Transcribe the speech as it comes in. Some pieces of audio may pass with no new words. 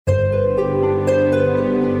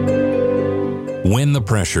When the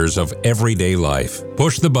pressures of everyday life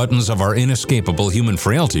push the buttons of our inescapable human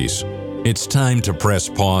frailties, it's time to press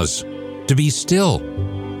pause, to be still,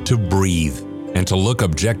 to breathe, and to look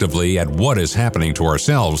objectively at what is happening to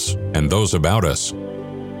ourselves and those about us.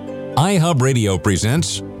 iHub Radio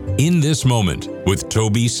presents In This Moment with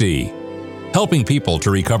Toby C, helping people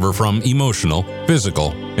to recover from emotional,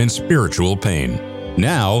 physical, and spiritual pain.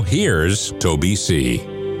 Now, here's Toby C.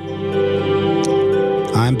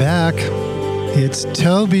 I'm back. It's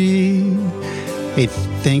Toby. Hey,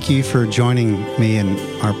 thank you for joining me in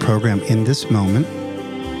our program In This Moment.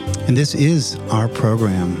 And this is our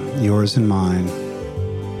program, yours and mine.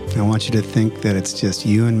 I want you to think that it's just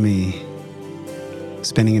you and me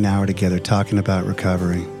spending an hour together talking about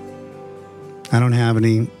recovery. I don't have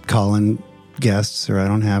any call-in guests, or I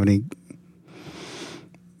don't have any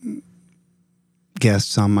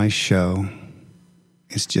guests on my show.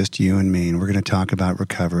 It's just you and me, and we're going to talk about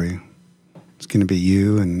recovery. It's going to be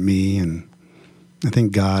you and me, and I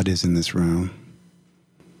think God is in this room,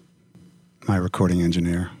 my recording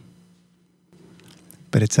engineer.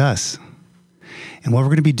 But it's us. And what we're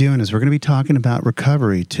going to be doing is we're going to be talking about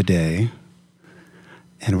recovery today,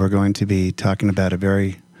 and we're going to be talking about a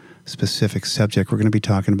very specific subject. We're going to be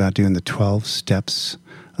talking about doing the 12 steps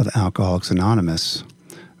of Alcoholics Anonymous.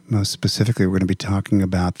 Most specifically, we're going to be talking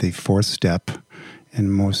about the fourth step,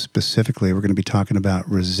 and more specifically, we're going to be talking about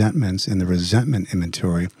resentments in the resentment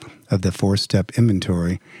inventory of the four-step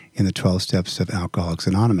inventory in the 12 steps of Alcoholics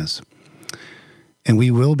Anonymous. And we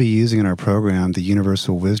will be using in our program the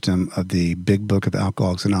universal wisdom of the Big Book of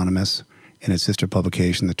Alcoholics Anonymous and its sister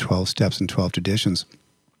publication, the 12 Steps and 12 Traditions.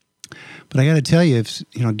 But I got to tell you,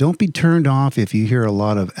 don't be turned off if you hear a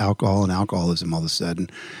lot of alcohol and alcoholism all of a sudden,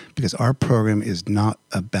 because our program is not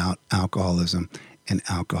about alcoholism and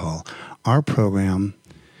alcohol. Our program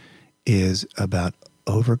is about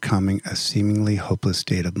overcoming a seemingly hopeless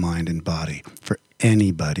state of mind and body for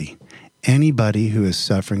anybody who is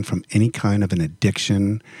suffering from any kind of an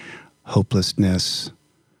addiction, hopelessness,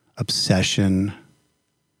 obsession,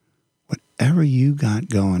 whatever you got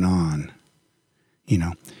going on.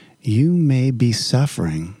 You may be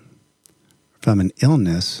suffering from an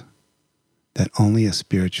illness that only a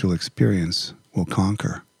spiritual experience will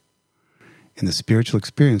conquer. And the spiritual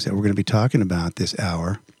experience that we're going to be talking about this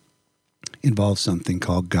hour involves something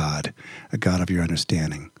called God, a God of your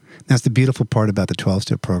understanding. That's the beautiful part about the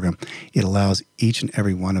 12-step program. It allows each and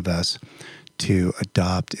every one of us to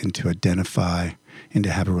adopt and to identify and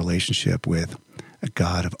to have a relationship with a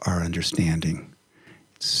God of our understanding.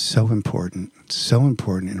 It's so important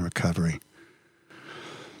in recovery.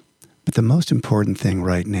 But the most important thing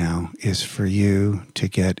right now is for you to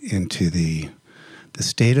get into the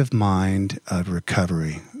state of mind of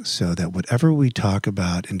recovery, so that whatever we talk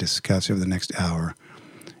about and discuss over the next hour,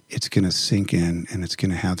 it's going to sink in and it's going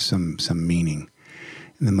to have some meaning.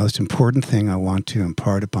 And the most important thing I want to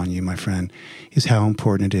impart upon you, my friend, is how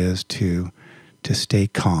important it is to stay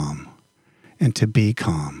calm and to be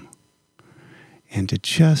calm and to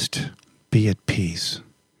just be at peace.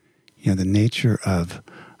 The nature of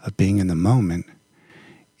being in the moment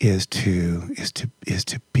is to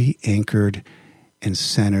be anchored and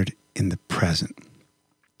centered in the present.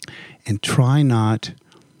 And try not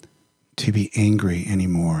to be angry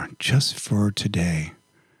anymore, just for today,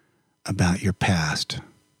 about your past.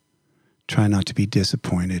 Try not to be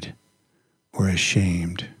disappointed or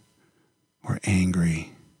ashamed or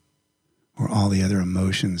angry or all the other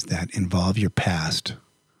emotions that involve your past.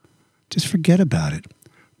 Just forget about it.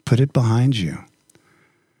 Put it behind you.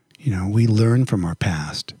 We learn from our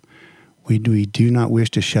past. We do not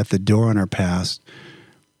wish to shut the door on our past,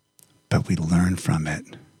 but we learn from it.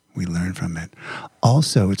 We learn from it.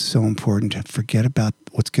 Also, it's so important to forget about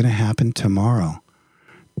what's going to happen tomorrow.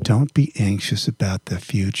 Don't be anxious about the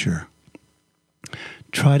future.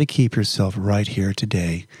 Try to keep yourself right here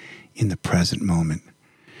today in the present moment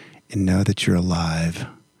and know that you're alive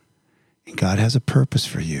and God has a purpose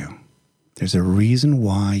for you. There's a reason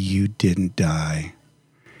why you didn't die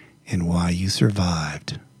and why you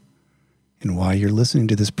survived and why you're listening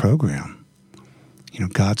to this program.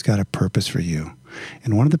 God's got a purpose for you.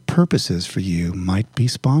 And one of the purposes for you might be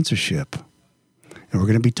sponsorship. And we're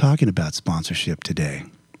going to be talking about sponsorship today.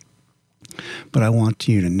 But I want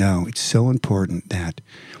you to know it's so important that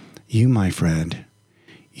you, my friend,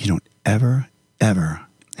 you don't ever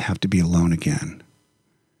have to be alone again.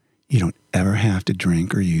 You don't ever have to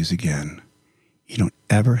drink or use again. You don't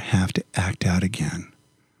ever have to act out again.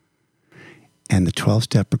 And the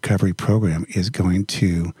 12-step recovery program is going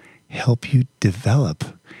to help you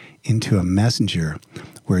develop into a messenger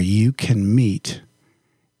where you can meet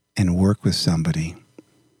and work with somebody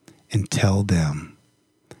and tell them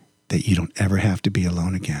that you don't ever have to be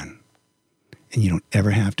alone again, and you don't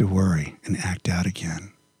ever have to worry and act out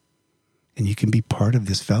again, and you can be part of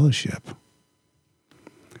this fellowship.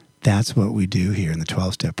 That's what we do here in the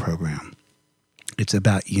 12-step program. It's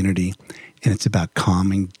about unity, and it's about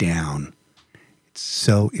calming down. It's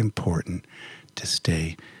so important to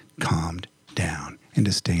stay calmed down and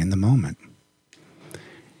to stay in the moment.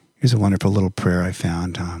 Here's a wonderful little prayer I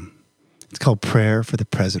found. It's called Prayer for the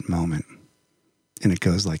Present Moment. And it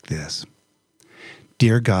goes like this.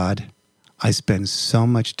 Dear God, I spend so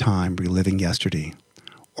much time reliving yesterday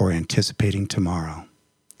or anticipating tomorrow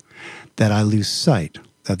that I lose sight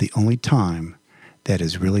of the only time that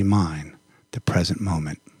is really mine, the present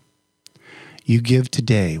moment. You give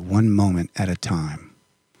today one moment at a time.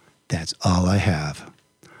 That's all I have,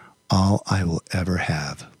 all I will ever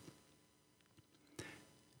have.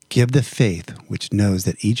 Give the faith which knows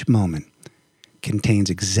that each moment contains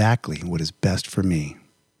exactly what is best for me.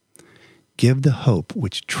 Give the hope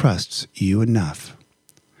which trusts you enough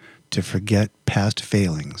to forget past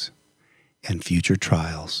failings and future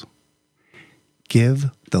trials.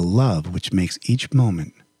 Give the love which makes each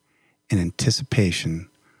moment an anticipation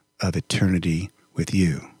of eternity with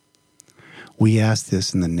you. We ask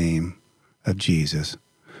this in the name of Jesus,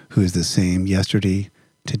 who is the same yesterday,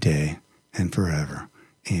 today, and forever.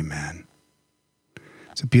 Amen.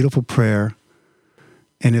 It's a beautiful prayer.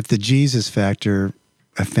 And if the Jesus factor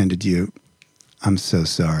offended you, I'm so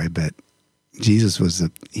sorry, but Jesus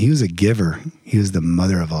he was a giver. He was the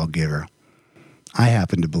mother of all giver. I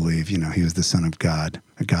happen to believe, he was the Son of God,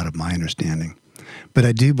 a God of my understanding. But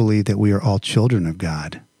I do believe that we are all children of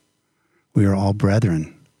God. We are all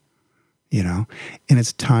brethren, and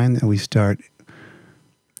it's time that we start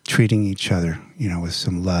treating each other, with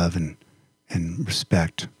some love and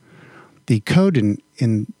respect. The code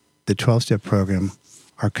in the 12-step program,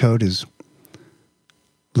 our code is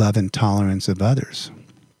love and tolerance of others.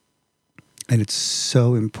 And it's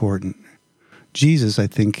so important. Jesus, I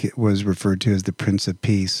think, was referred to as the Prince of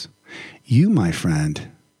Peace. You, my friend,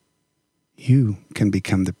 you can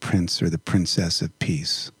become the prince or the princess of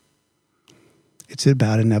peace. It's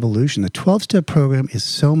about an evolution. The 12-step program is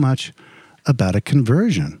so much about a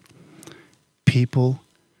conversion. People,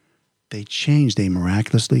 they change, they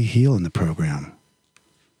miraculously heal in the program.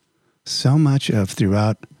 So much of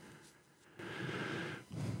throughout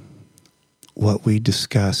what we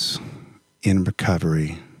discuss in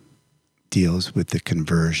recovery deals with the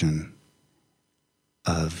conversion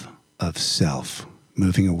of self,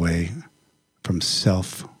 moving away from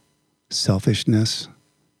selfishness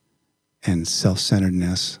and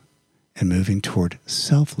self-centeredness and moving toward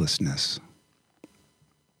selflessness.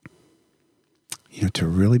 To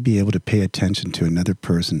really be able to pay attention to another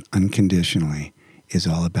person unconditionally is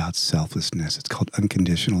all about selflessness. It's called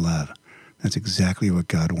unconditional love. That's exactly what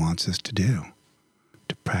God wants us to do,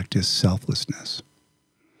 to practice selflessness.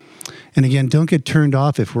 And again, don't get turned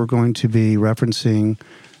off if we're going to be referencing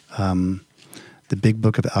the big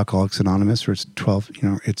book of Alcoholics Anonymous, or its 12,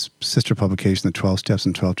 its sister publication, the 12 Steps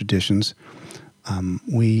and 12 Traditions.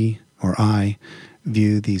 I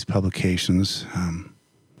view these publications,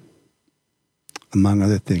 among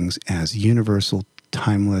other things, as universal,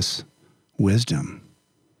 timeless wisdom.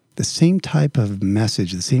 The same type of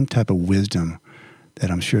message, the same type of wisdom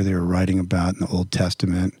that I'm sure they were writing about in the Old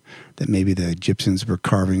Testament, that maybe the Egyptians were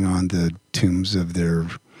carving on the tombs of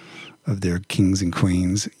their kings and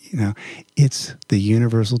queens. It's the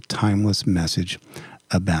universal, timeless message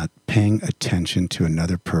about paying attention to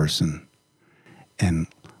another person and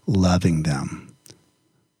loving them.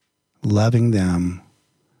 Loving them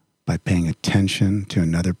by paying attention to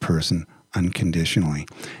another person unconditionally.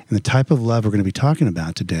 And the type of love we're going to be talking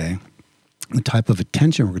about today, the type of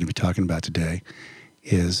attention we're going to be talking about today,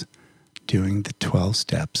 is doing the 12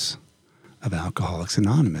 steps of Alcoholics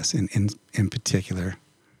Anonymous, and in particular,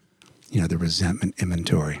 the resentment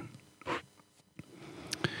inventory.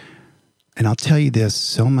 And I'll tell you this,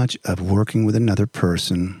 so much of working with another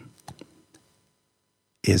person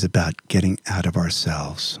is about getting out of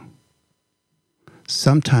ourselves.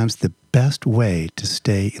 Sometimes the best way to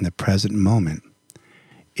stay in the present moment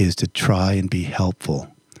is to try and be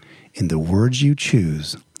helpful in the words you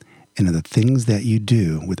choose and in the things that you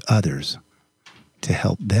do with others to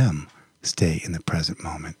help them stay in the present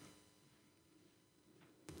moment.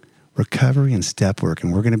 Recovery and step work,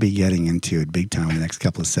 and we're going to be getting into it big time in the next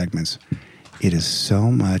couple of segments. It is so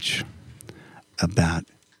much about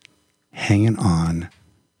hanging on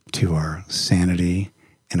to our sanity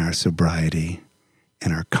and our sobriety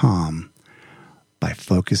and our calm by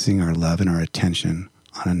focusing our love and our attention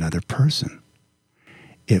on another person.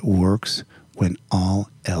 It works when all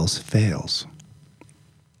else fails.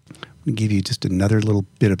 I'm going to give you just another little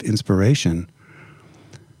bit of inspiration.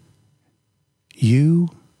 You,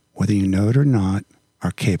 whether you know it or not,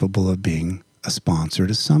 are capable of being a sponsor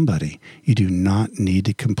to somebody. You do not need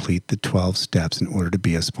to complete the 12 steps in order to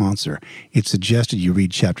be a sponsor. It's suggested you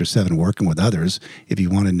read Chapter 7, Working with Others, if you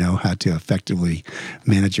want to know how to effectively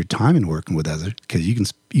manage your time in working with others, because you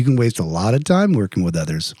can waste a lot of time working with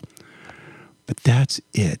others. But that's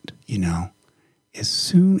it, As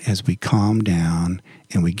soon as we calm down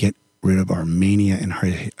and we get rid of our mania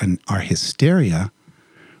and our hysteria,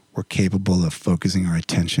 we're capable of focusing our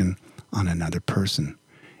attention on another person.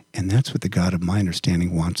 And that's what the God of my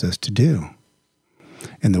understanding wants us to do.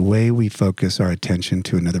 And the way we focus our attention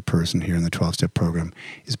to another person here in the 12-step program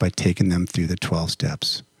is by taking them through the 12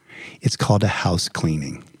 steps. It's called a house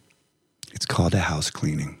cleaning.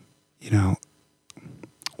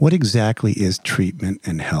 What exactly is treatment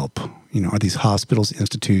and help? Are these hospitals,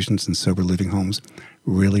 institutions, and sober living homes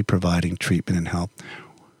really providing treatment and help?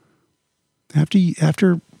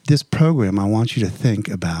 After this program, I want you to think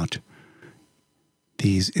about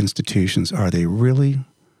these institutions. Are they really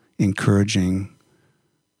encouraging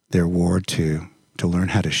their ward to learn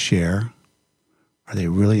how to share? Are they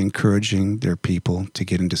really encouraging their people to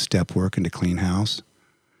get into step work and to clean house?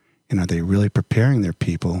 And are they really preparing their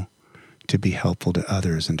people to be helpful to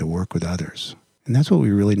others and to work with others? And that's what we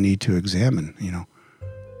really need to examine,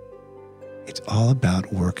 It's all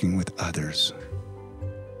about working with others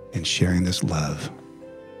and sharing this love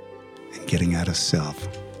and getting out of self.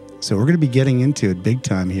 So we're going to be getting into it big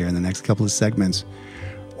time here in the next couple of segments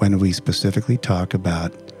when we specifically talk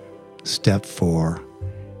about step 4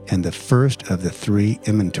 and the first of the 3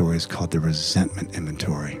 inventories called the resentment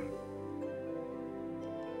inventory.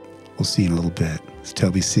 We'll see you in a little bit. It's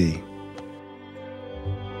Toby C.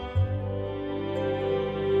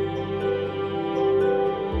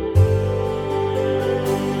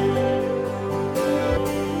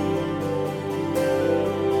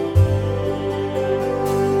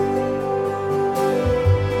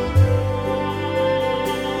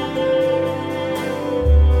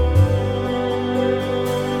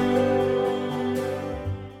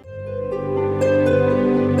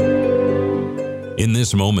 In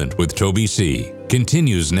This Moment with Toby C.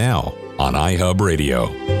 continues now on iHub Radio.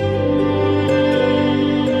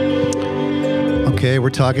 Okay,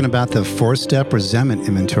 we're talking about the 4-step resentment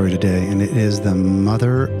inventory today, and it is the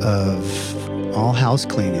mother of all house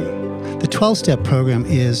cleaning. The 12-step program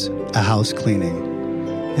is a house cleaning,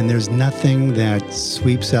 and there's nothing that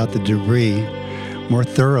sweeps out the debris more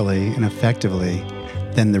thoroughly and effectively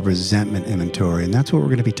than the resentment inventory, and that's what we're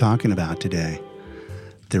going to be talking about today.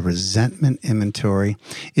 The resentment inventory.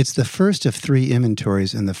 It's the first of 3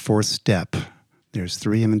 inventories in the 4th step. There's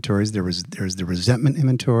 3 inventories. There's the resentment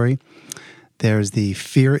inventory, there's the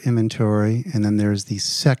fear inventory, and then there's the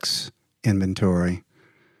sex inventory.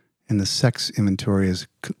 And the sex inventory is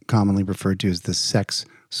commonly referred to as the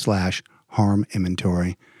sex/harm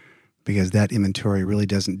inventory, because that inventory really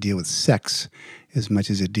doesn't deal with sex as much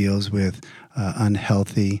as it deals with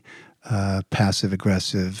unhealthy,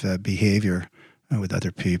 passive-aggressive behavior with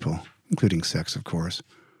other people, including sex, of course.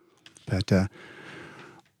 But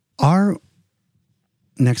our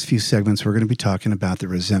next few segments, we're going to be talking about the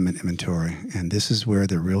resentment inventory, and this is where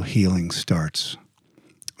the real healing starts.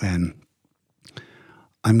 And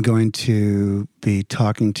I'm going to be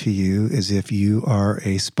talking to you as if you are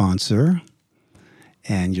a sponsor,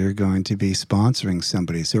 and you're going to be sponsoring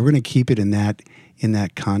somebody. So we're going to keep it in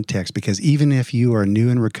that context, because even if you are new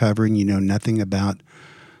and recovering, you know nothing about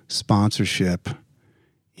sponsorship,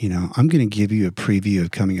 I'm going to give you a preview of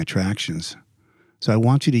coming attractions. So I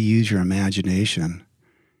want you to use your imagination.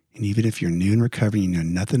 And even if you're new and recovering, you know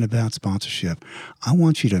nothing about sponsorship, I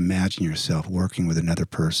want you to imagine yourself working with another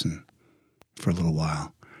person for a little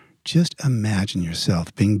while. Just imagine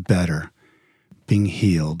yourself being better, being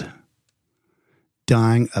healed,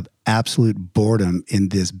 dying of absolute boredom in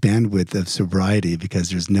this bandwidth of sobriety, because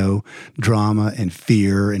there's no drama and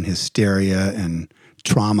fear and hysteria and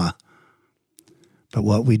trauma. But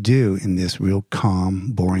what we do in this real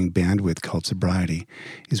calm, boring bandwidth called sobriety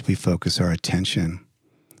is we focus our attention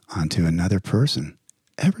onto another person,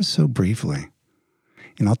 ever so briefly.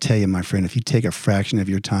 And I'll tell you, my friend, if you take a fraction of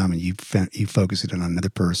your time and you focus it on another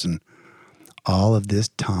person, all of this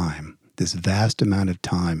time, this vast amount of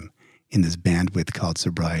time in this bandwidth called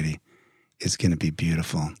sobriety, is going to be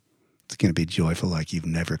beautiful. It's going to be joyful like you've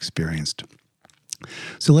never experienced.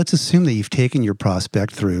 So let's assume that you've taken your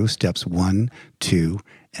prospect through steps 1, 2,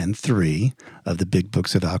 and 3 of the big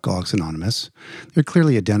books of Alcoholics Anonymous. They're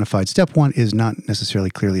clearly identified. Step 1 is not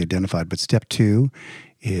necessarily clearly identified, but step 2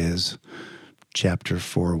 is chapter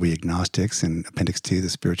 4, we agnostics, and appendix 2, the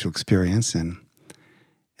spiritual experience, and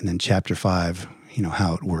then chapter 5,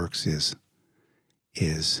 how it works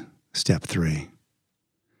is step 3.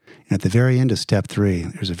 And at the very end of step 3,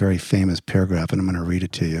 there's a very famous paragraph, and I'm going to read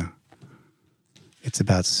it to you. It's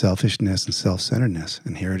about selfishness and self-centeredness,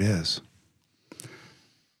 and here it is.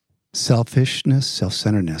 Selfishness,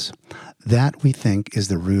 self-centeredness, that we think is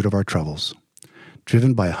the root of our troubles.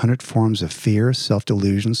 Driven by 100 forms of fear,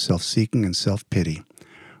 self-delusion, self-seeking, and self-pity,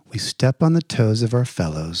 we step on the toes of our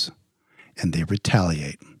fellows, and they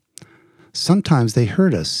retaliate. Sometimes they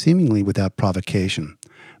hurt us seemingly without provocation,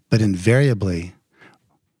 but invariably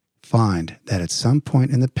find that at some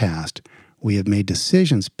point in the past, we have made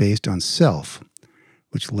decisions based on self,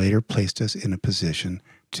 which later placed us in a position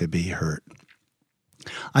to be hurt.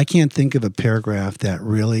 I can't think of a paragraph that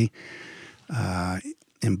really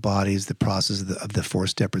embodies the process of the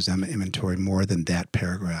 4-step resentment inventory more than that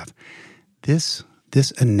paragraph. This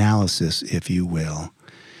analysis, if you will,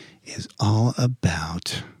 is all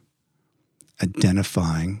about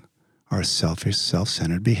identifying our selfish,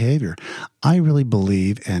 self-centered behavior. I really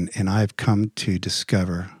believe, and I've come to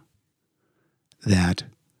discover that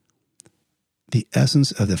the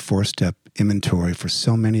essence of the 4-step inventory for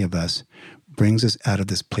so many of us brings us out of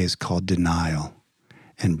this place called denial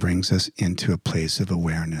and brings us into a place of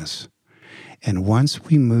awareness. And once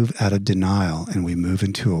we move out of denial and we move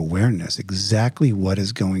into awareness, exactly what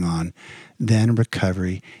is going on, then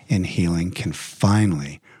recovery and healing can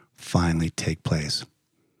finally take place.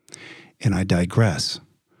 And I digress.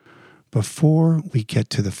 Before we get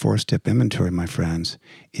to the 4-step inventory, my friends,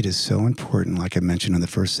 it is so important, like I mentioned in the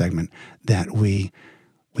first segment, that we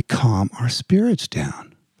calm our spirits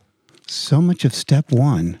down. So much of step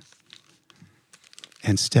 1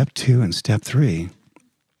 and step 2 and step 3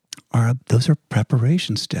 those are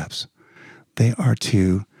preparation steps. They are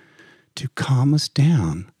to calm us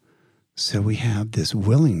down so we have this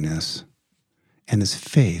willingness and this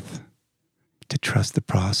faith to trust the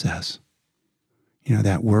process.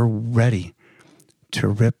 That we're ready to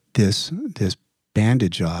rip this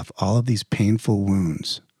bandage off, all of these painful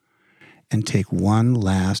wounds, and take one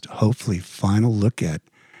last, hopefully final look at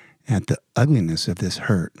the ugliness of this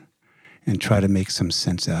hurt and try to make some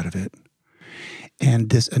sense out of it. And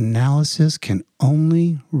this analysis can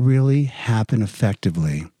only really happen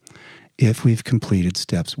effectively if we've completed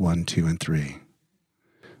steps 1, 2, and 3.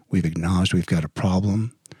 We've acknowledged we've got a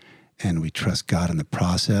problem, and we trust God in the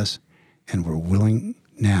process, and we're willing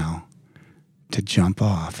now to jump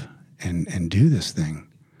off and do this thing.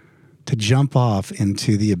 To jump off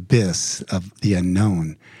into the abyss of the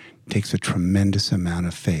unknown takes a tremendous amount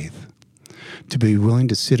of faith. To be willing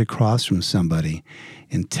to sit across from somebody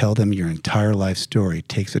and tell them your entire life story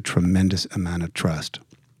takes a tremendous amount of trust.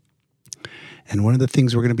 And one of the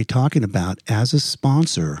things we're going to be talking about as a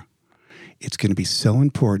sponsor, it's going to be so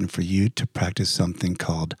important for you to practice something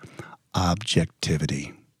called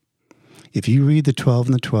objectivity. If you read the 12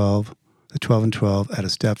 and 12 out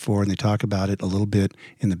of step 4, and they talk about it a little bit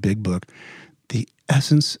in the big book, the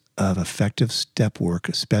essence of effective step work,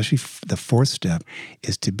 especially the 4th step,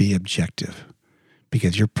 is to be objective.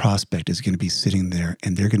 Because your prospect is going to be sitting there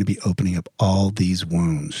and they're going to be opening up all these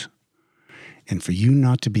wounds. And for you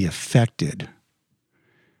not to be affected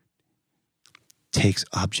takes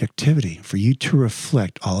objectivity. For you to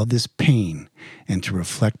reflect all of this pain and to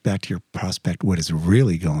reflect back to your prospect what is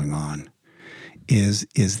really going on is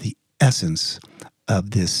the essence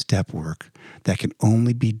of this step work that can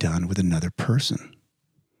only be done with another person.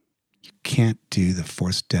 You can't do the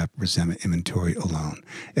 4-step resentment inventory alone.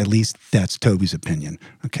 At least that's Toby's opinion,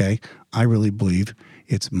 okay? I really believe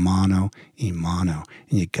it's mano a mano,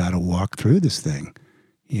 and you got to walk through this thing,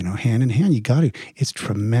 hand in hand. You got to. It's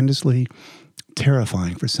tremendously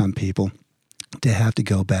terrifying for some people to have to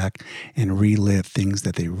go back and relive things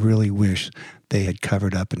that they really wish they had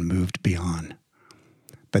covered up and moved beyond.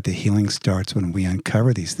 But the healing starts when we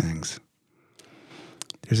uncover these things.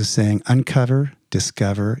 There's a saying, uncover,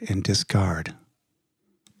 discover, and discard.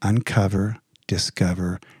 Uncover,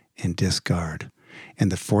 discover, and discard. And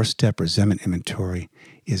the 4-step resentment inventory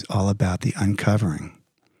is all about the uncovering.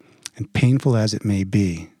 And painful as it may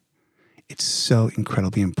be, it's so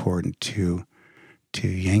incredibly important to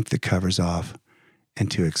yank the covers off and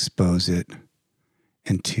to expose it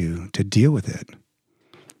and to deal with it.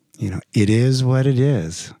 It is what it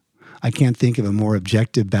is. I can't think of a more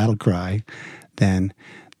objective battle cry than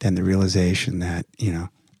the realization that,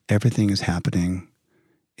 everything is happening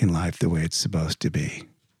in life the way it's supposed to be.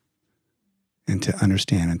 And to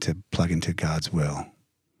understand and to plug into God's will.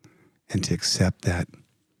 And to accept that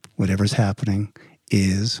whatever's happening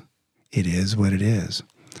it is what it is.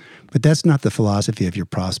 But that's not the philosophy of your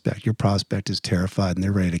prospect. Your prospect is terrified and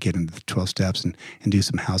they're ready to get into the 12 steps and do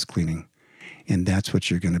some house cleaning. And that's what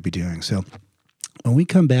you're going to be doing. So when we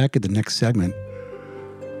come back at the next segment,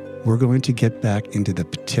 we're going to get back into the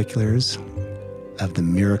particulars of the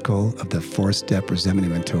miracle of the 4-step resentment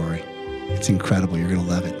inventory. It's incredible. You're going to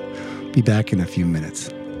love it. Be back in a few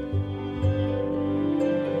minutes.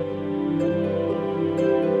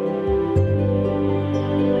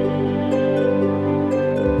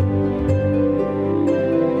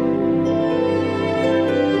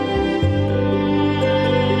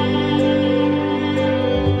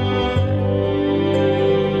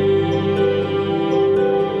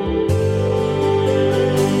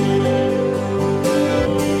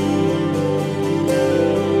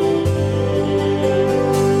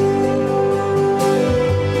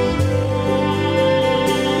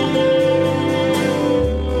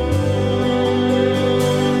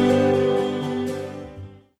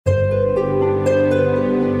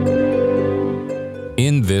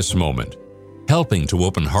 In this moment, helping to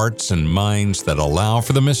open hearts and minds that allow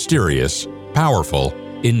for the mysterious, powerful,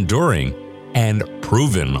 enduring, and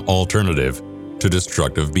proven alternative to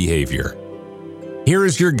destructive behavior. Here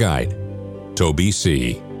is your guide, Toby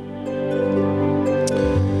C.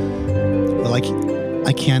 Well,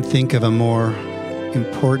 I can't think of a more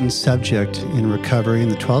important subject in recovery in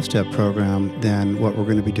the 12-step program than what we're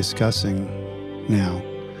going to be discussing now.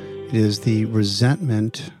 It is the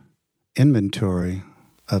resentment inventory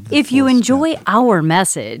of the If you enjoy our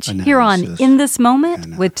message here on In This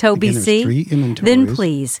Moment with Toby C, then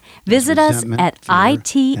please visit us at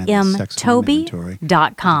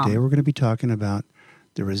itmtoby.com. Today we're going to be talking about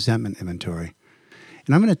the resentment inventory.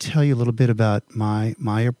 And I'm going to tell you a little bit about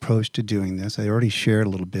my approach to doing this. I already shared a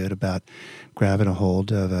little bit about grabbing a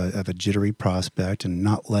hold of a jittery prospect and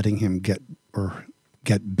not letting him get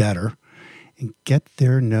better and get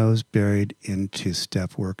their nose buried into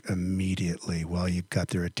step work immediately while you've got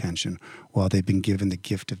their attention, while they've been given the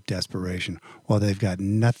gift of desperation, while they've got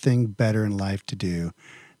nothing better in life to do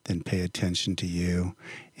than pay attention to you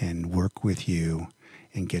and work with you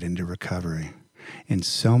and get into recovery. And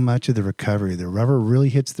so much of the recovery, the rubber really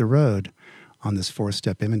hits the road on this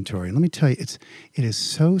 4-step inventory. And let me tell you, it is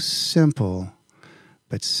so simple,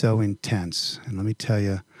 but so intense. And let me tell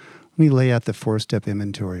you, let me lay out the 4-step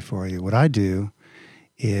inventory for you. What I do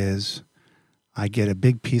is I get a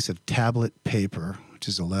big piece of tablet paper, which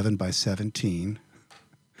is 11 by 17.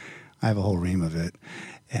 I have a whole ream of it.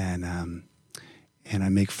 And I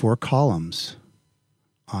make 4 columns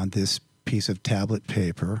on this piece of tablet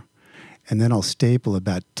paper. And then I'll staple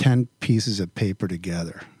about 10 pieces of paper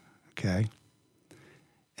together, okay?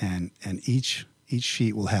 And each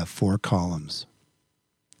sheet will have 4 columns.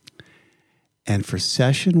 And for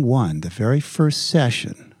session 1, the very first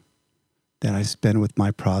session that I spend with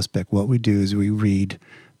my prospect, what we do is we read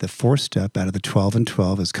the 4-step out of the 12 and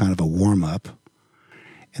 12 as kind of a warm-up.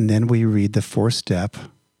 And then we read the 4-step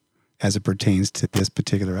as it pertains to this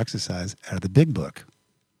particular exercise out of the big book.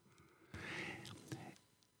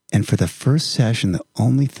 And for the first session, the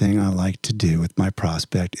only thing I like to do with my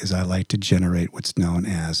prospect is I like to generate what's known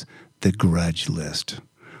as the grudge list.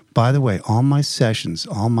 By the way, all my sessions,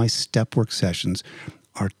 all my step work sessions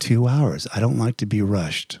are 2 hours. I don't like to be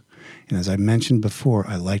rushed. And as I mentioned before,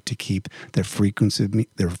 I like to keep the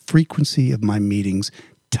frequency of my meetings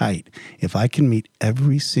tight. If I can meet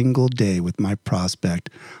every single day with my prospect,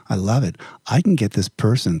 I love it. I can get this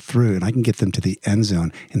person through and I can get them to the end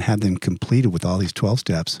zone and have them completed with all these 12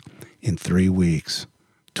 steps in 3 weeks,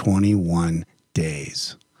 21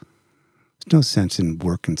 days. There's no sense in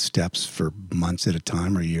working steps for months at a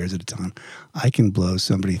time or years at a time. I can blow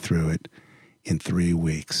somebody through it in 3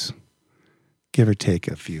 weeks, give or take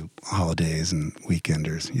a few holidays and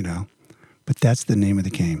weekenders, you know. But that's the name of the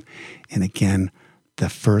game. And again, the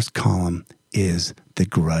first column is the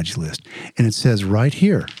grudge list. And it says right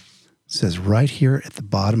here at the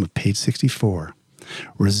bottom of page 64,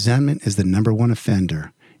 resentment is the number 1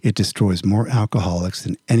 offender. It destroys more alcoholics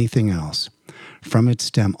than anything else. From it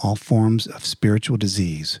stem all forms of spiritual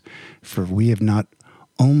disease. For we have not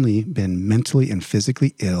only been mentally and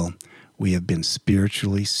physically ill, we have been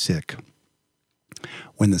spiritually sick.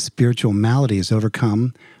 When the spiritual malady is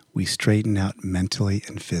overcome, we straighten out mentally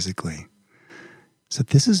and physically. So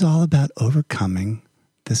this is all about overcoming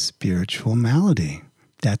the spiritual malady.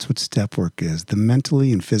 That's what step work is. The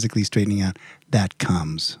mentally and physically straightening out, that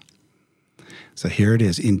comes. So here it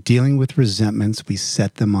is. In dealing with resentments, we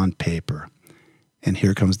set them on paper. And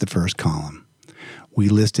here comes the first column. We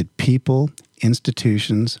listed people,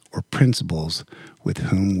 institutions, or principles with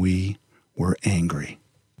whom we were angry.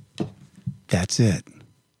 That's it.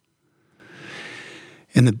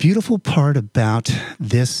 And the beautiful part about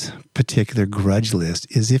this particular grudge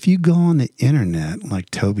list is if you go on the internet,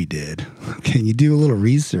 like Toby did, okay, and you do a little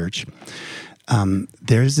research,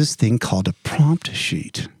 there's this thing called a prompt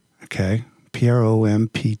sheet, okay?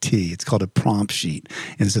 PROMPT. It's called a prompt sheet.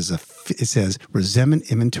 And it says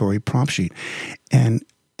resentment inventory prompt sheet. And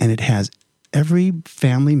it has every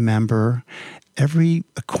family member, every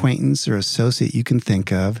acquaintance or associate you can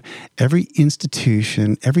think of, every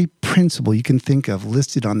institution, every principle you can think of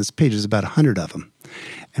listed on this page. There's about 100 of them.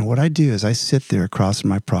 And what I do is I sit there across from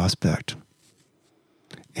my prospect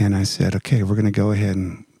and I said, okay, we're going to go ahead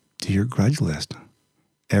and do your grudge list.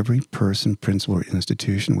 Every person, principle, or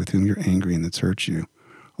institution with whom you're angry and that's hurt you,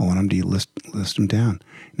 I want them to list them down.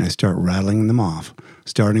 And I start rattling them off,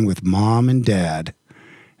 starting with mom and dad,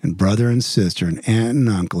 and brother and sister, and aunt and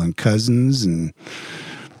uncle, and cousins, and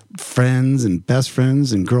friends, and best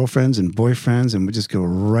friends, and girlfriends, and boyfriends, and we just go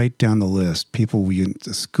right down the list. People we went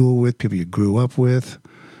to school with, people you grew up with,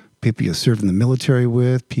 people you served in the military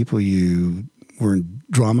with, people you were in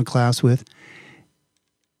drama class with.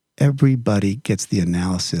 Everybody gets the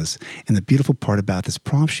analysis. And the beautiful part about this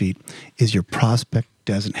prompt sheet is your prospect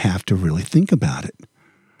doesn't have to really think about it.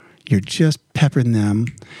 You're just peppering them,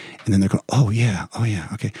 and then they're going, oh yeah,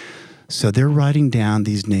 okay. So they're writing down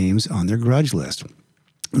these names on their grudge list.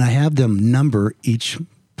 And I have them number each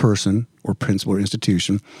person or principal or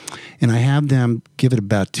institution, and I have them give it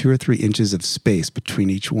about 2 or 3 inches of space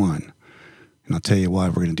between each one. And I'll tell you why.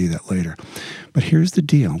 We're going to do that later. But here's the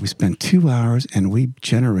deal. We spend 2 hours and we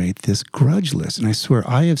generate this grudge list. And I swear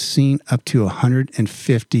I have seen up to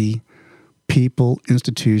 150 people,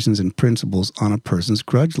 institutions, and principles on a person's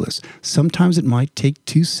grudge list. Sometimes it might take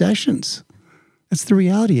 2 sessions. That's the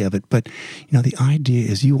reality of it. But, the idea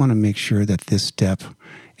is you want to make sure that this step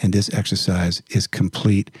and this exercise is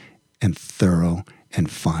complete and thorough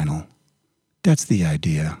and final. That's the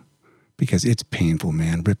idea. Because it's painful,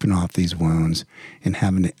 man, ripping off these wounds and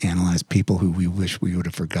having to analyze people who we wish we would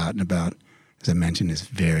have forgotten about, as I mentioned, is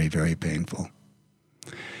very, very painful.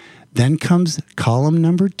 Then comes column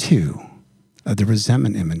number 2 of the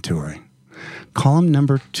resentment inventory. Column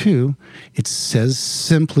number 2, it says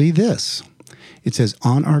simply this. It says,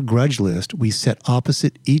 on our grudge list, we set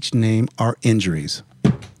opposite each name our injuries.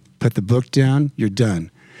 Put the book down, you're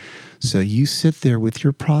done. So you sit there with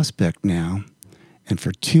your prospect now, and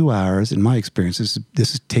for 2 hours, in my experience,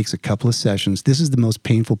 this takes a couple of sessions. This is the most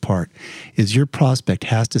painful part, is your prospect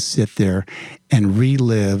has to sit there and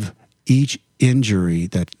relive each injury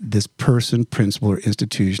that this person, principal, or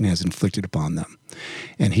institution has inflicted upon them.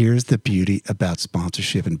 And here's the beauty about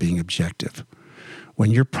sponsorship and being objective.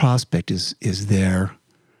 When your prospect is there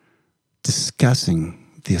discussing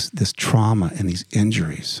this trauma and these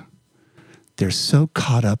injuries, they're so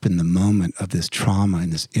caught up in the moment of this trauma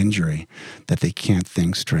and this injury that they can't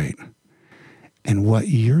think straight. And what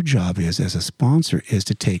your job is as a sponsor is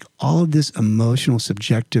to take all of this emotional,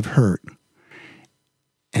 subjective hurt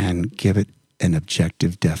and give it an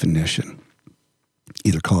objective definition.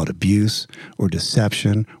 Either call it abuse or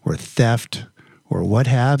deception or theft or what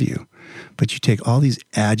have you. But you take all these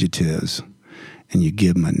adjectives and you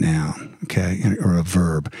give them a noun, okay, or a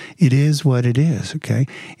verb. It is what it is, okay?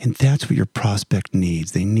 And that's what your prospect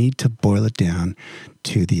needs. They need to boil it down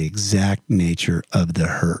to the exact nature of the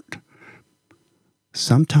hurt.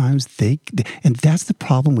 Sometimes and that's the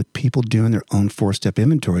problem with people doing their own 4-step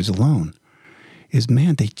inventories alone, is,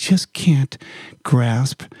 man, they just can't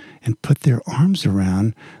grasp and put their arms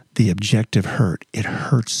around the objective hurt. It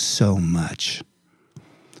hurts so much.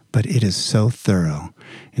 But it is so thorough.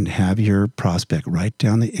 And have your prospect write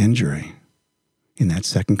down the injury in that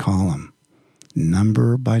second column,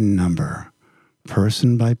 number by number,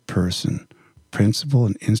 person by person, principle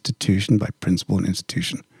and institution by principle and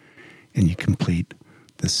institution. And you complete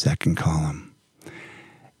the second column.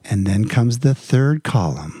 And then comes the third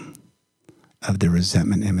column of the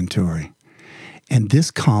resentment inventory. And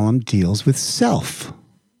this column deals with self.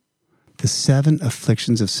 The 7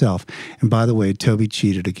 afflictions of self. And by the way, Toby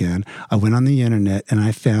cheated again. I went on the internet and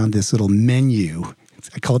I found this little menu.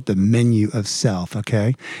 I call it the menu of self,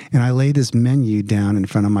 okay? And I lay this menu down in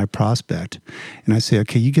front of my prospect. And I say,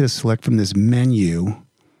 okay, you get to select from this menu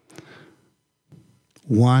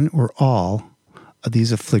one or all of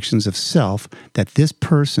these afflictions of self that this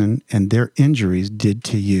person and their injuries did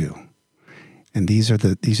to you. And these are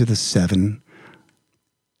the 7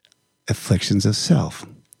 afflictions of self.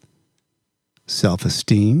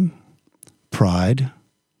 Self-esteem, pride,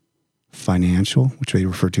 financial, which they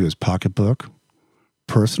refer to as pocketbook,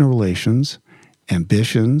 personal relations,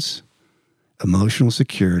 ambitions, emotional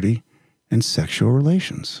security, and sexual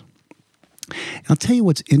relations. I'll tell you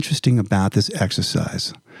what's interesting about this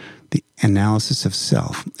exercise, the analysis of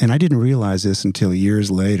self. And I didn't realize this until years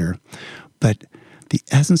later, but the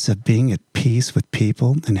essence of being at peace with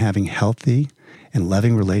people and having healthy and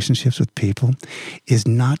loving relationships with people is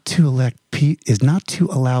not to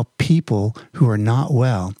allow people who are not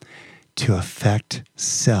well to affect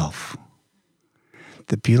self.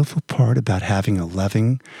 The beautiful part about having a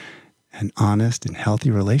loving and honest and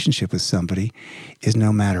healthy relationship with somebody is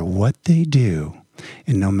no matter what they do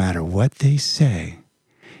and no matter what they say,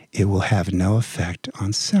 it will have no effect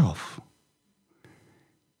on self.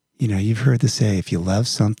 You know, you've heard the say, if you love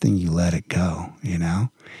something, you let it go, you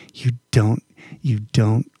know? You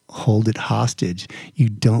don't hold it hostage. You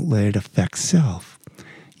don't let it affect self.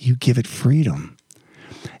 You give it freedom.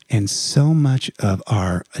 And so much of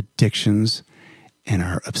our addictions and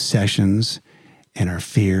our obsessions and our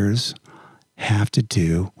fears have to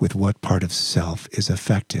do with what part of self is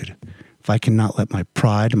affected. If I cannot let my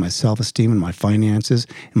pride and my self-esteem and my finances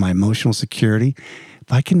and my emotional security,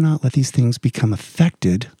 if I cannot let these things become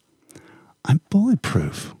affected, I'm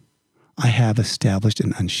bulletproof. I have established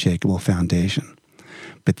an unshakable foundation.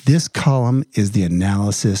 But this column is the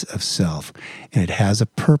analysis of self, and it has a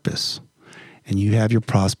purpose. And you have your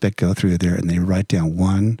prospect go through there, and they write down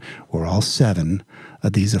one or all 7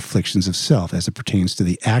 of these afflictions of self as it pertains to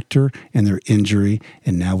the actor and their injury,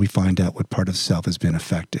 and now we find out what part of self has been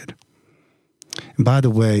affected. And by the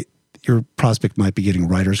way, your prospect might be getting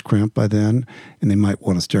writer's cramp by then, and they might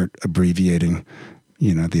want to start abbreviating,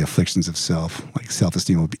 you know, the afflictions of self. Like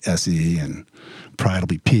self-esteem will be SE and pride will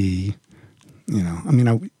be P. You know, I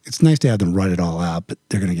mean, it's nice to have them write it all out, but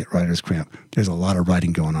they're going to get writer's cramp. There's a lot of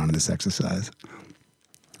writing going on in this exercise.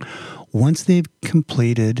 Once they've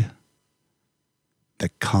completed the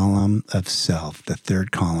column of self, the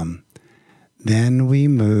 3rd column, then we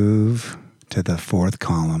move to the 4th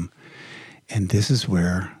column, and this is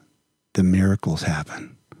where the miracles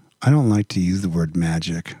happen. I don't like to use the word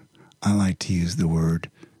magic. I like to use the word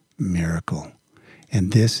miracle.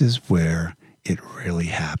 And this is where it really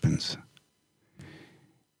happens.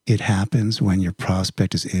 It happens when your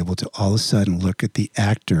prospect is able to all of a sudden look at the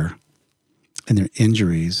actor and their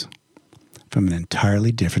injuries from an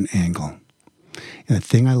entirely different angle. And the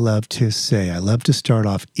thing I love to say, I love to start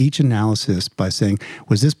off each analysis by saying,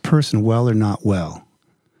 was this person well or not well?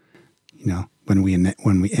 You know, when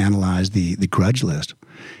we analyze the grudge list,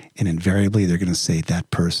 and invariably they're going to say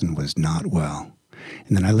that person was not well.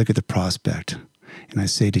 And then I look at the prospect and I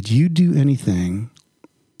say, did you do anything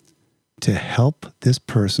to help this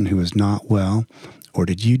person who is not well, or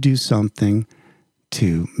did you do something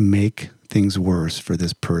to make things worse for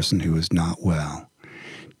this person who is not well?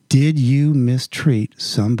 Did you mistreat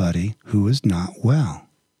somebody who is not well?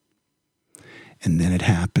 And then it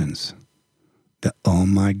happens. The oh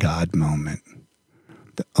my God moment.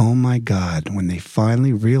 The oh my God, when they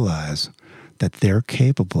finally realize that they're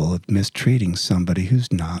capable of mistreating somebody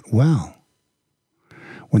who's not well.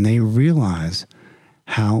 When they realize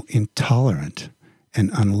how intolerant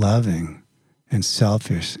and unloving and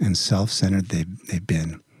selfish and self-centered they've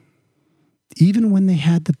been. Even when they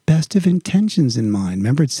had the best of intentions in mind.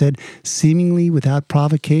 Remember, it said, seemingly without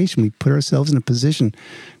provocation, we put ourselves in a position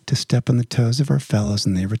to step on the toes of our fellows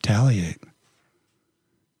and they retaliate.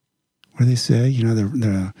 What do they say? You know,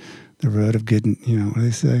 the road of good, you know, what do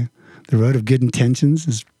they say? The road of good intentions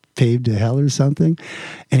is paved to hell or something.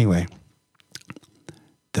 Anyway,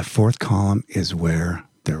 the 4th column is where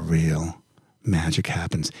the real magic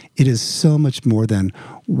happens. It is so much more than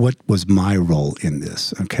what was my role in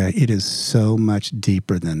this, okay? It is so much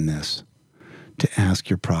deeper than this. To ask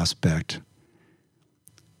your prospect,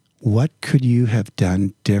 what could you have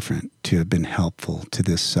done different to have been helpful to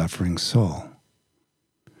this suffering soul?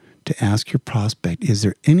 To ask your prospect, is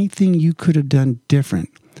there anything you could have done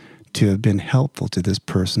different to have been helpful to this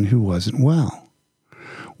person who wasn't well?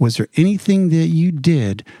 Was there anything that you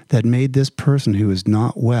did that made this person who is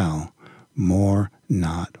not well more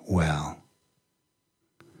not well?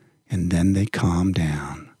 And then they calm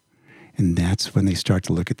down. And that's when they start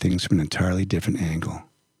to look at things from an entirely different angle.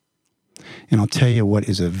 And I'll tell you what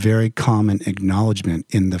is a very common acknowledgement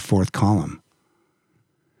in the 4th column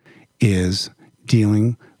is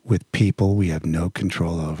dealing with people we have no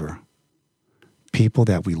control over. People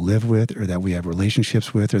that we live with or that we have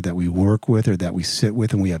relationships with or that we work with or that we sit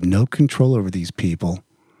with, and we have no control over these people.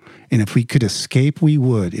 And if we could escape, we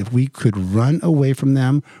would. If we could run away from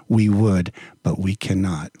them, we would, but we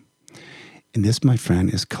cannot. And this, my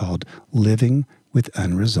friend, is called living with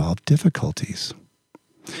unresolved difficulties.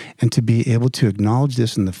 And to be able to acknowledge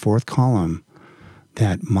this in the 4th column,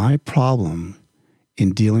 that my problem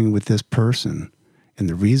in dealing with this person And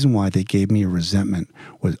the reason why they gave me a resentment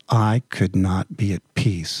was I could not be at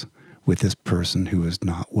peace with this person who is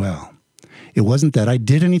not well. It wasn't that I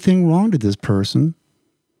did anything wrong to this person.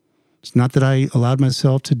 It's not that I allowed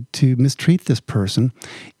myself to mistreat this person.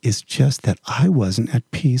 It's just that I wasn't at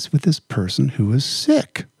peace with this person who was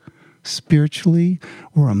sick, spiritually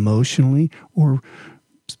or emotionally or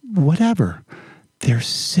whatever. They're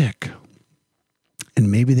sick. And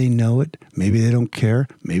maybe they know it. Maybe they don't care.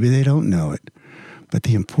 Maybe they don't know it. But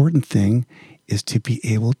the important thing is to be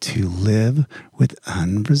able to live with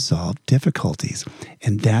unresolved difficulties.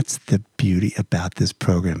 And that's the beauty about this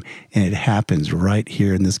program. And it happens right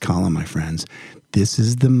here in this column, my friends. This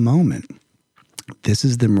is the moment. This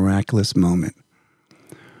is the miraculous moment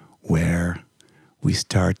where we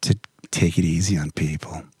start to take it easy on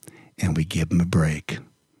people and we give them a break.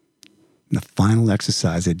 And the final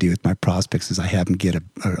exercise I do with my prospects is I have them get a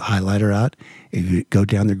highlighter out and go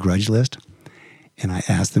down their grudge list. And I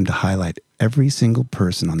ask them to highlight every single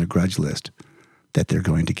person on their grudge list that they're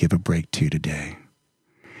going to give a break to today.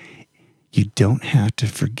 You don't have to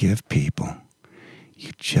forgive people.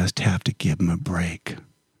 You just have to give them a break.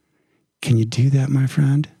 Can you do that, my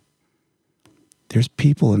friend? There's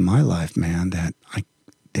people in my life, man, that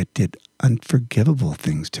did unforgivable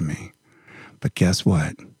things to me. But guess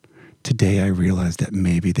what? Today I realized that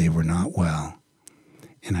maybe they were not well,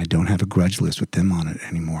 and I don't have a grudge list with them on it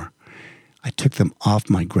anymore. I took them off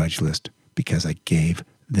my grudge list because I gave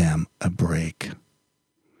them a break.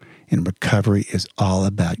 And recovery is all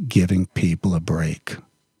about giving people a break.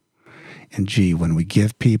 And gee, when we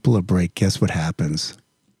give people a break, guess what happens?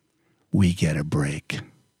 We get a break.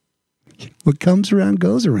 What comes around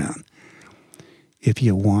goes around. If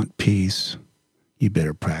you want peace, you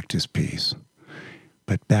better practice peace.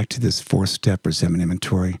 But back to this 4-step resentment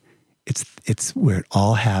inventory, it's where it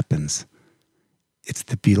all happens. It's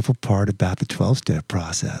the beautiful part about the 12-step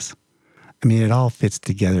process. I mean, it all fits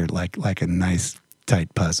together like a nice,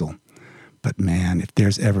 tight puzzle. But man, if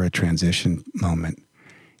there's ever a transition moment,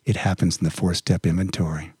 it happens in the 4-step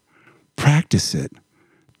inventory. Practice it.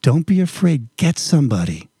 Don't be afraid. Get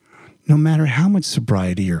somebody. No matter how much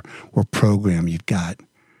sobriety or program you've got,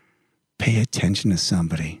 pay attention to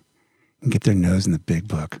somebody and get their nose in the big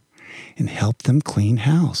book and help them clean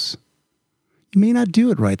house. You may not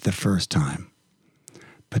do it right the first time,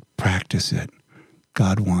 but practice it.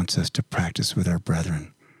 God wants us to practice with our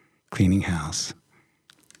brethren, cleaning house,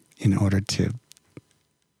 in order to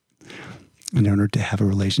have a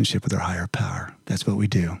relationship with our higher power. That's what we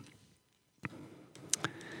do.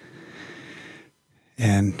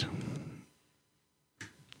 And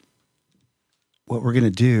what we're going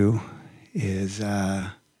to do is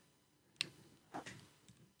I'm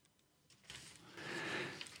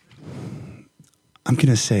going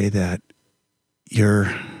to say that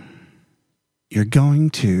you're going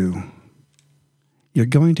to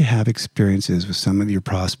have experiences with some of your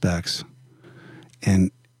prospects,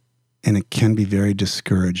 and it can be very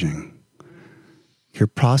discouraging. Your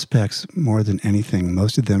prospects, more than anything,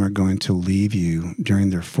 most of them are going to leave you during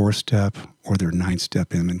their 4-step or their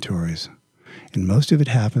 9-step inventories. And most of it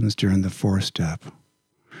happens during the 4-step.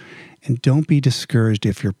 And don't be discouraged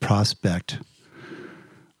if your prospect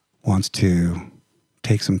wants to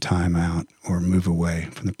take some time out or move away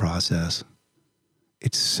from the process.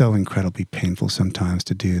 It's so incredibly painful sometimes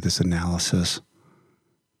to do this analysis,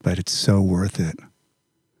 but it's so worth it.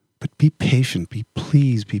 But be patient.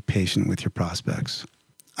 Please be patient with your prospects.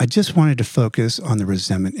 I just wanted to focus on the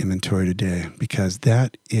resentment inventory today because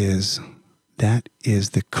that is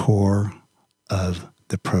the core of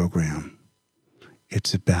the program.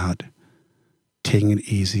 It's about taking it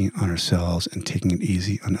easy on ourselves and taking it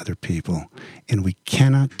easy on other people. And we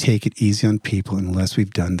cannot take it easy on people unless we've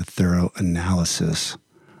done the thorough analysis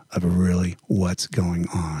of really what's going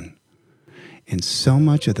on. And so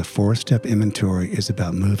much of the 4-step inventory is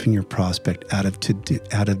about moving your prospect out of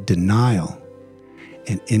denial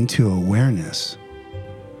and into awareness.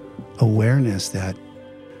 Awareness that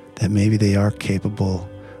maybe they are capable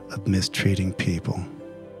of mistreating people.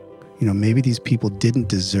 You know, maybe these people didn't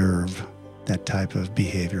deserve that type of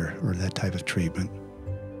behavior or that type of treatment.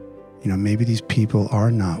 You know, maybe these people are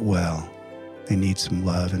not well. They need some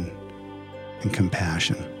love and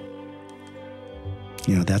compassion.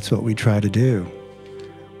 You know, that's what we try to do.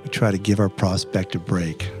 We try to give our prospect a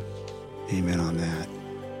break. Amen on that.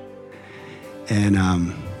 And,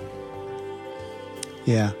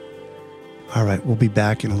 yeah. All right, we'll be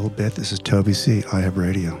back in a little bit. This is Toby C, I Have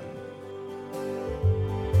Radio.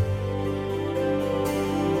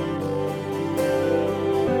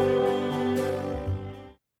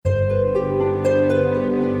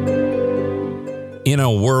 In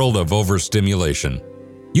a world of overstimulation,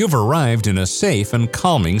 you've arrived in a safe and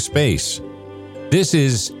calming space. This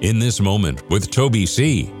is In This Moment with Toby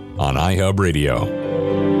C. on iHub Radio.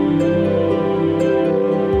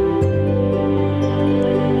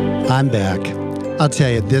 I'm back. I'll tell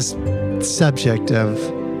you, this subject of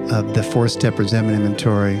the four-step resentment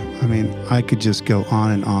inventory, I mean, I could just go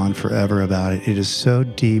on and on forever about it. It is so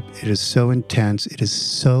deep. It is so intense. It is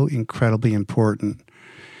so incredibly important.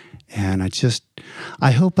 And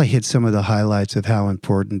I hope I hit some of the highlights of how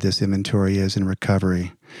important this inventory is in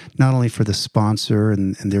recovery, not only for the sponsor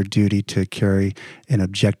and their duty to carry an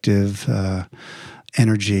objective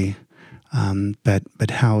energy, but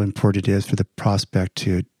how important it is for the prospect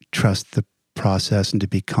to trust the process and to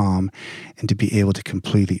be calm and to be able to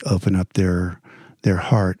completely open up their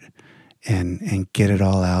heart and get it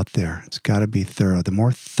all out there. It's got to be thorough. The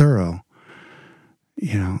more thorough,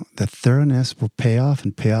 the thoroughness will pay off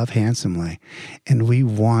and pay off handsomely. And we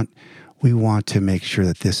want to make sure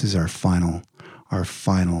that this is our final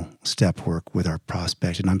step work with our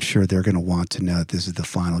prospect. And I'm sure they're going to want to know that this is the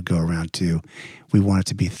final go around too. We want it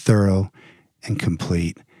to be thorough and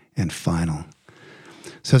complete and final.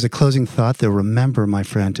 So as a closing thought, though, remember, my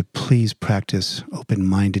friend, to please practice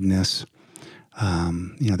open-mindedness,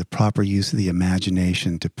 the proper use of the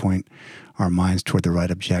imagination to point our minds toward the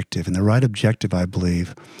right objective. And the right objective, I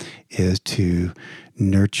believe, is to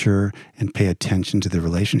nurture and pay attention to the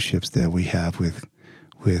relationships that we have with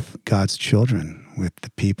God's children, with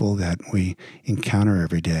the people that we encounter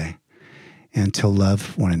every day, and to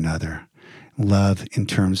love one another. Love in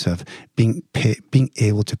terms of being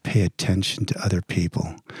able to pay attention to other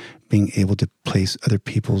people, being able to place other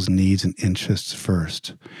people's needs and interests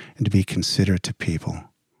first, and to be considerate to people.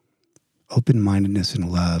 Open-mindedness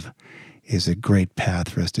and love is a great path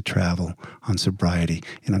for us to travel on sobriety,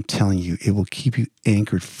 and I'm telling you, it will keep you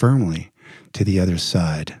anchored firmly to the other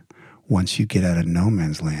side once you get out of no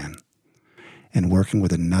man's land. And working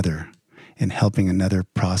with another and helping another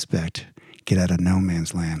prospect get out of no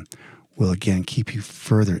man's land will again keep you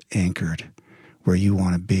further anchored where you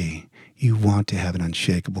want to be. You want to have an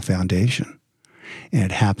unshakable foundation, and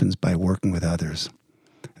it happens by working with others.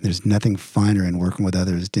 And there's nothing finer in working with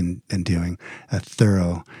others than doing a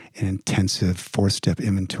thorough and intensive four-step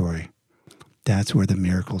inventory. That's where the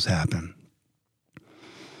miracles happen.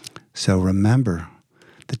 So remember,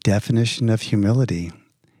 the definition of humility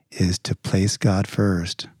is to place God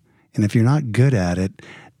first. And if you're not good at it,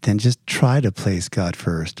 then just try to place God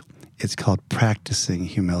first. It's called practicing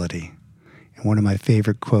humility. And one of my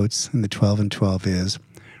favorite quotes in the 12 and 12 is,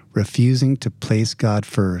 refusing to place God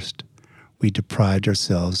first, we deprived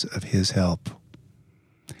ourselves of his help.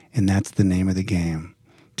 And that's the name of the game.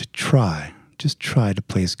 Just try to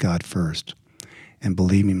place God first. And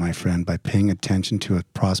believe me, my friend, by paying attention to a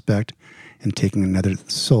prospect and taking another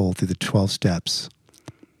soul through the 12 steps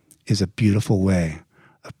is a beautiful way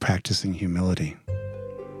of practicing humility.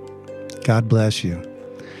 God bless you.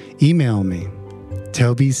 Email me,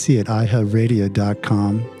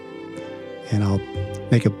 tobyc@ihubradio.com, and I'll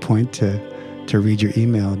make a point to read your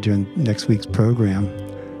email during next week's program.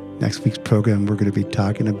 Next week's program, we're going to be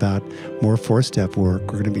talking about more four-step work.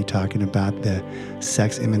 We're going to be talking about the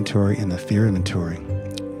sex inventory and the fear inventory.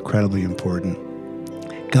 Incredibly important.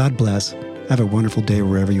 God bless. Have a wonderful day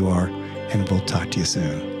wherever you are, and we'll talk to you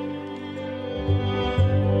soon.